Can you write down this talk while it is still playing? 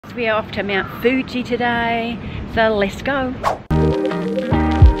peeps, we are off to Mount Fuji today, so let's go. So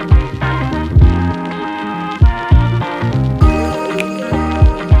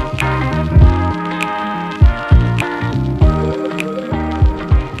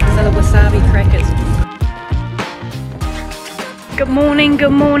the wasabi crackers. Good morning,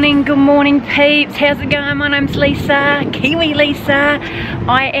 good morning, good morning peeps. How's it going? My name's Lisa, Kiwi Lisa.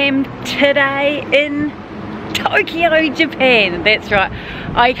 I am today in Tokyo, Japan. That's right.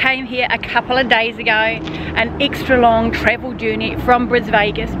 I came here a couple of days ago, an extra long travel journey from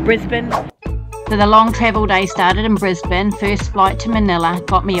Brisbane. So the long travel day started in Brisbane. First flight to Manila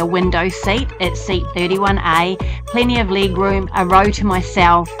got me a window seat at seat 31A, plenty of leg room, a row to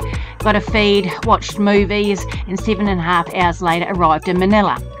myself, got a feed, watched movies, and 7.5 hours later arrived in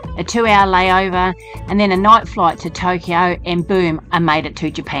Manila. A 2-hour layover and then a night flight to Tokyo, and boom, I made it to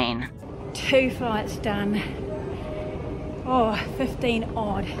Japan. 2 flights done. Oh, 15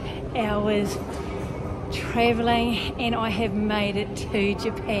 odd hours traveling, and I have made it to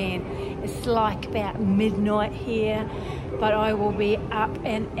Japan. It's like about midnight here, but I will be up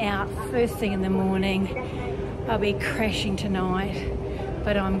and out first thing in the morning. I'll be crashing tonight,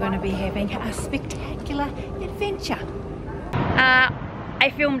 but I'm going to be having a spectacular adventure. I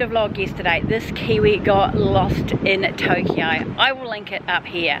filmed a vlog yesterday. This Kiwi got lost in Tokyo. I will link it up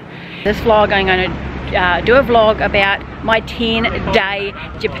here. This vlog, I'm going to do a vlog about my 10-day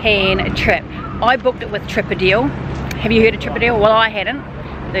Japan trip. I booked it with TripADeal. Have you heard of TripADeal? Well, I hadn't.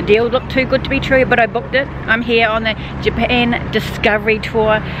 The deal looked too good to be true, but I booked it. I'm here on the Japan Discovery Tour.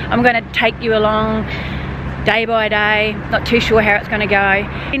 I'm going to take you along day by day. Not too sure how it's going to go.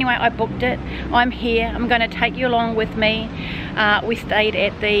 Anyway, I booked it. I'm here. I'm going to take you along with me. We stayed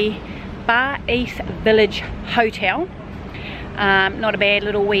at the Far East Village Hotel. Not a bad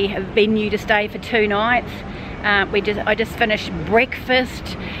little wee venue to stay for 2 nights. I just finished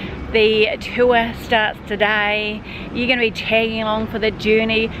breakfast. The tour starts today. You're going to be tagging along for the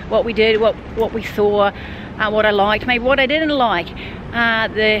journey, what we did, what we saw, what I liked, maybe what I didn't like.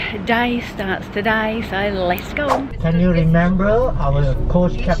 The day starts today, so let's go. Can you remember our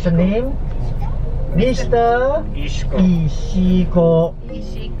coach captain name? Mr. Ishigo.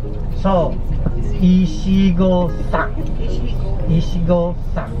 So, Ishigo-san.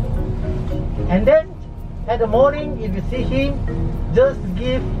 Ishigo-san. And then, at the morning, if you see him, just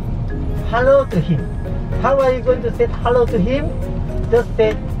give hello to him. How are you going to say hello to him? Just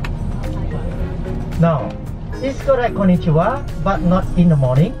say, no. It's correct, konnichiwa, but not in the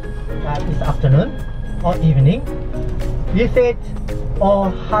morning. It's afternoon or evening. You said,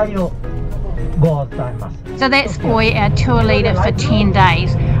 ohayo gozaimasu. So that's Boy, our tour leader for 10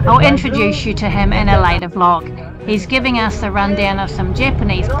 days. I'll introduce you to him in a later vlog. He's giving us a rundown of some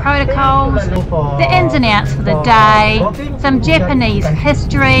Japanese protocols, the ins and outs for the day, some Japanese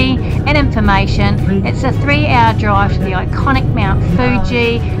history and information. It's a 3-hour drive to the iconic Mount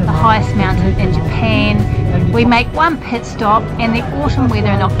Fuji, the highest mountain in Japan. We make one pit stop, and the autumn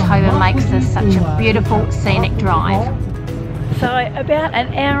weather in October makes this such a beautiful scenic drive. So about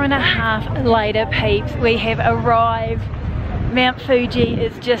an hour and a half later, peeps, we have arrived. Mount Fuji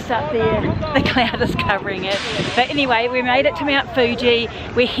is just up there. The cloud is covering it. But anyway, we made it to Mount Fuji.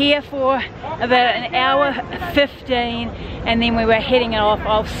 We're here for about an hour 15, and then we were heading off.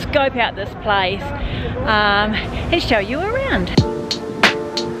 I'll scope out this place and show you around.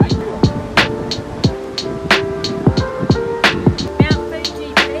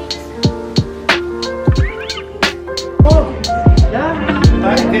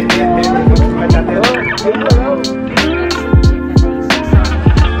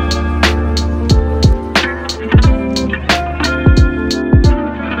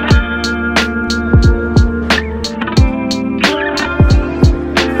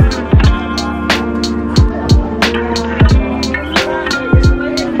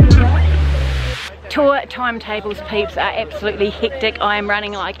 Tour timetables, peeps, are absolutely hectic. I am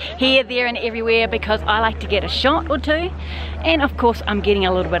running like here, there and everywhere because I like to get a shot or two, and of course I'm getting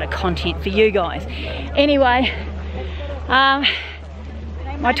a little bit of content for you guys. Anyway,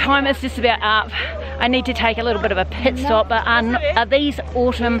 my time is just about up. I need to take a little bit of a pit stop, but are these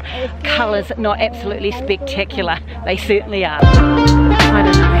autumn colours not absolutely spectacular? They certainly are. I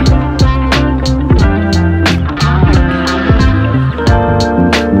don't know.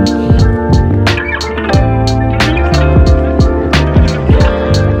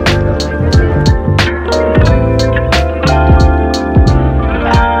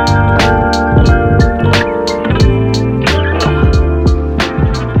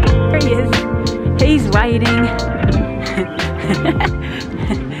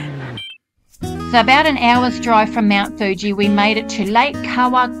 So about an hour's drive from Mount Fuji, we made it to Lake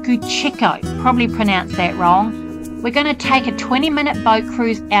Kawaguchiko. Probably pronounced that wrong. We're going to take a 20-minute boat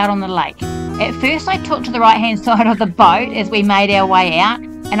cruise out on the lake. At first I took to the right-hand side of the boat as we made our way out,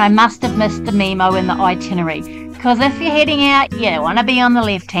 and I must have missed the memo in the itinerary. Because if you're heading out, you want to be on the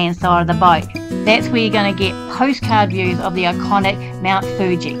left-hand side of the boat. That's where you're going to get postcard views of the iconic Mount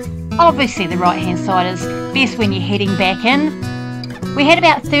Fuji. Obviously the right-hand side is best when you're heading back in. We had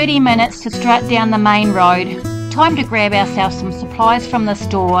about 30 minutes to strut down the main road. Time to grab ourselves some supplies from the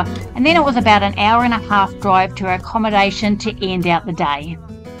store, and then it was about an hour and a half drive to our accommodation to end out the day.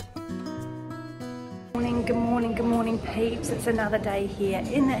 Good morning peeps. It's another day here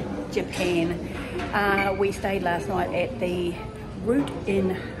in Japan. We stayed last night at the Root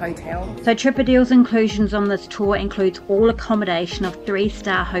Inn Hotel. So Tripadale's inclusions on this tour includes all accommodation of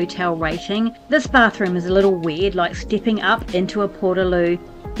 3-star hotel rating. This bathroom is a little weird, like stepping up into a portaloo,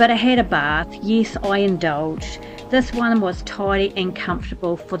 but it had a bath. Yes, I indulged. This one was tidy and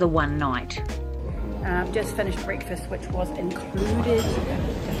comfortable for the one night. Just finished breakfast, which was included.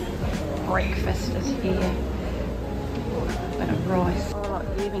 Breakfast is here. A bit of rice. Oh,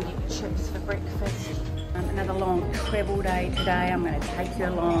 you even get chips for breakfast. Another long travel day today. I'm going to take you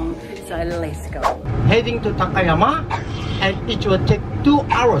along, so let's go. Heading to Takayama, and it will take 2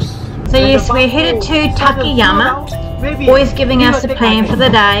 hours. So yes, we're headed to Takayama. Boys giving us a plan for the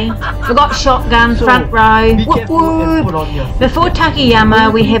day. We've got shotgun, front row. Whoop, whoop. Before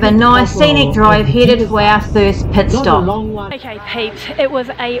Takayama, we have a nice scenic drive headed for our first pit stop. Okay peeps, it was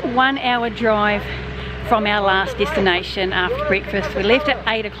a 1-hour drive from our last destination after breakfast. We left at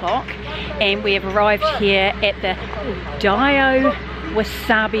 8 o'clock and we have arrived here at the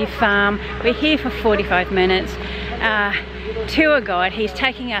Wasabi Farm. We're here for 45 minutes. Tour guide, he's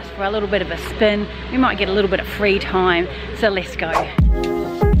taking us for a little bit of a spin. We might get a little bit of free time, so let's go.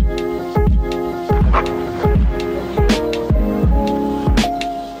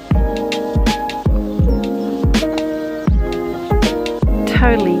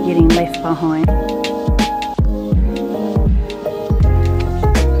 Totally getting left behind.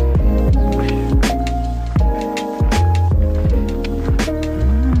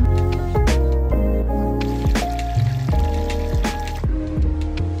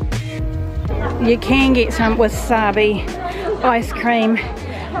 You can get some wasabi ice cream,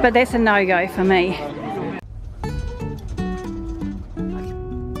 but that's a no-go for me.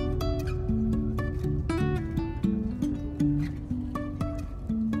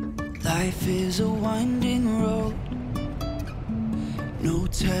 Life is a winding road, no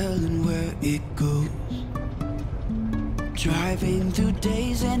telling where it goes. Driving through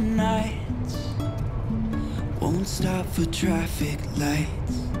days and nights, won't stop for traffic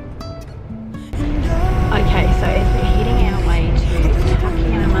lights. Okay, so as we're heading our way to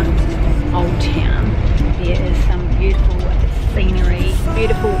Takayama Old Town, there is some beautiful scenery,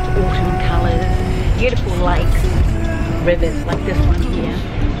 beautiful autumn colours, beautiful lakes, rivers like this one here,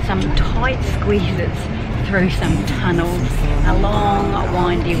 some tight squeezes through some tunnels, a long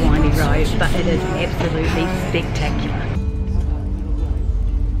windy road, but it is absolutely spectacular.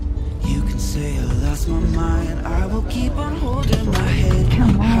 You can say I lost my mind, I will keep on holding my head.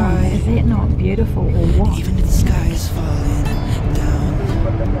 Come on, is that not beautiful or what? Even if the sky is falling down.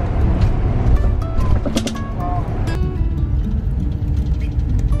 Oh,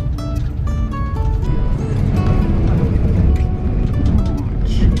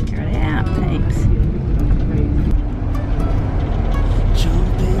 check it out, peeps.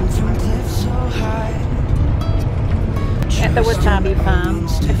 Jumping from cliffs so high. At the Wasabi Farm,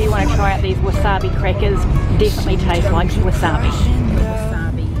 if you want to try out these wasabi crackers, definitely taste like wasabi.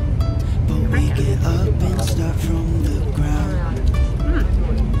 Wasabi cracker.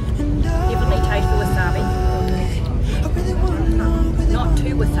 Definitely taste the wasabi. Not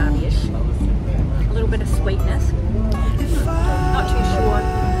too wasabi-ish. A little bit of sweetness. Not too sure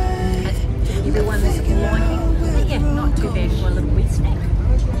as to everyone's liking. But yeah, not too bad for a little wee snack.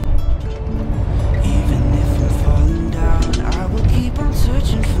 I will keep on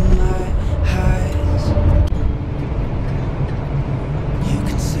searching for my highs. You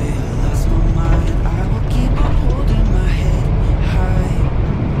can say I lost my mind, I will keep on holding my head high.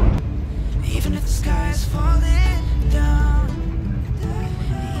 Even if the sky is falling down.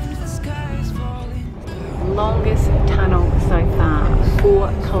 Even if the sky is falling down. Longest tunnel so far,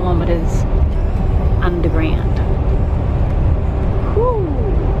 4 kilometers underground. Whew.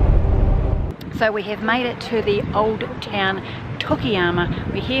 So we have made it to the old town Takayama.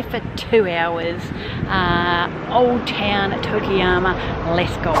 We're here for 2 hours. Old town Takayama,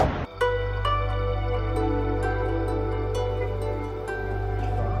 let's go.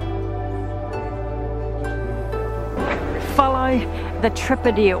 follow the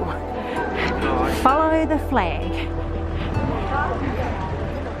Tripadil. Follow the flag.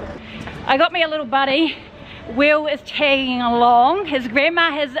 I got me a little buddy. Will is tagging along. His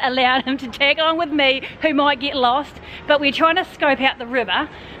grandma has allowed him to tag along with me, who might get lost, but we're trying to scope out the river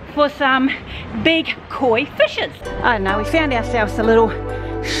for some big koi fishes. I don't know, we found ourselves a little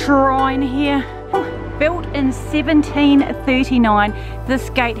shrine here. Built in 1739, this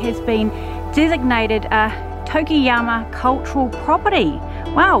gate has been designated a Takayama cultural property.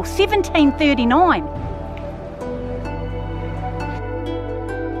 Wow, 1739.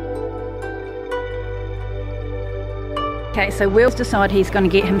 Okay, so Will's decided he's going to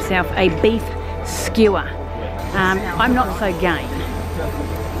get himself a beef skewer. I'm not so game.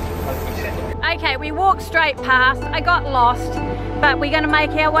 Okay, we walked straight past. I got lost, but we're going to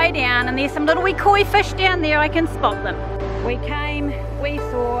make our way down, and there's some little wee koi fish down there. I can spot them. We came, we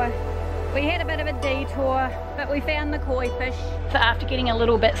saw, we had a bit of a detour, but we found the koi fish. So after getting a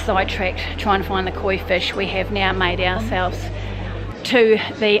little bit sidetracked trying to find the koi fish, we have now made ourselves to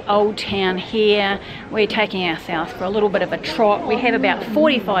the old town here. We're taking ourselves for a little bit of a trot. We have about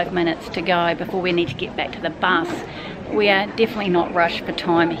 45 minutes to go before we need to get back to the bus. We are definitely not rushed for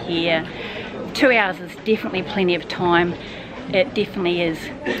time here. 2 hours is definitely plenty of time. It definitely is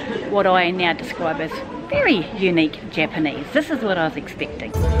what I now describe as very unique Japanese. This is what I was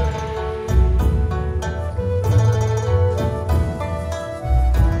expecting.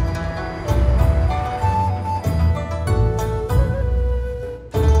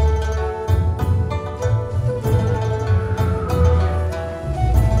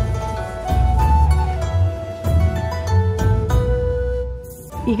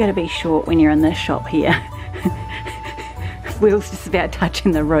 You gotta be short when you're in this shop here. Will's just about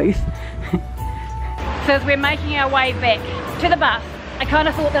touching the roof. So as we're making our way back to the bus, I kind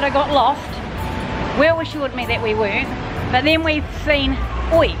of thought that I got lost. Will assured me that we weren't, but then we've seen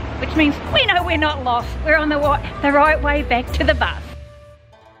oi, which means we know we're not lost. We're on the right way back to the bus.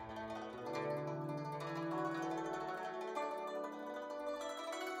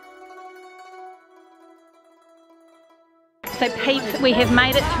 So peeps, we have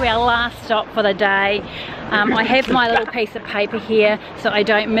made it to our last stop for the day. I have my little piece of paper here so I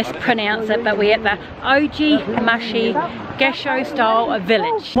don't mispronounce it, but we're at the Oji Gasho style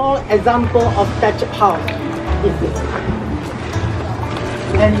village. Small example of thatched house is this.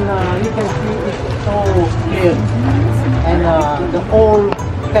 And you can see it's so clear. And the old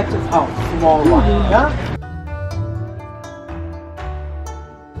thatched house, small one. Yeah?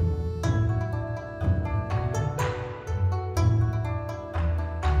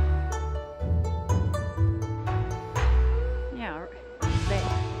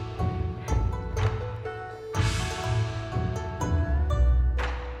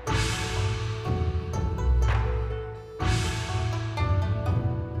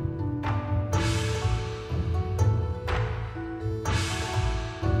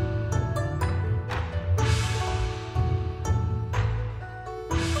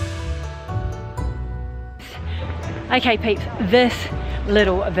 Okay peeps, this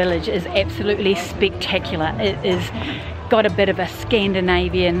little village is absolutely spectacular. It is got a bit of a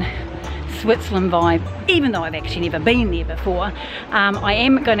Scandinavian Switzerland vibe, even though I've actually never been there before. I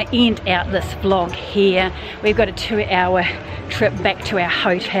am going to end out this vlog here. We've got a 2-hour trip back to our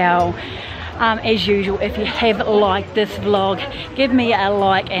hotel. As usual, if you have liked this vlog, give me a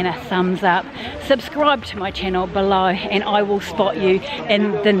like and a thumbs up. Subscribe to my channel below and I will spot you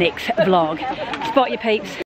in the next vlog. Spot you peeps.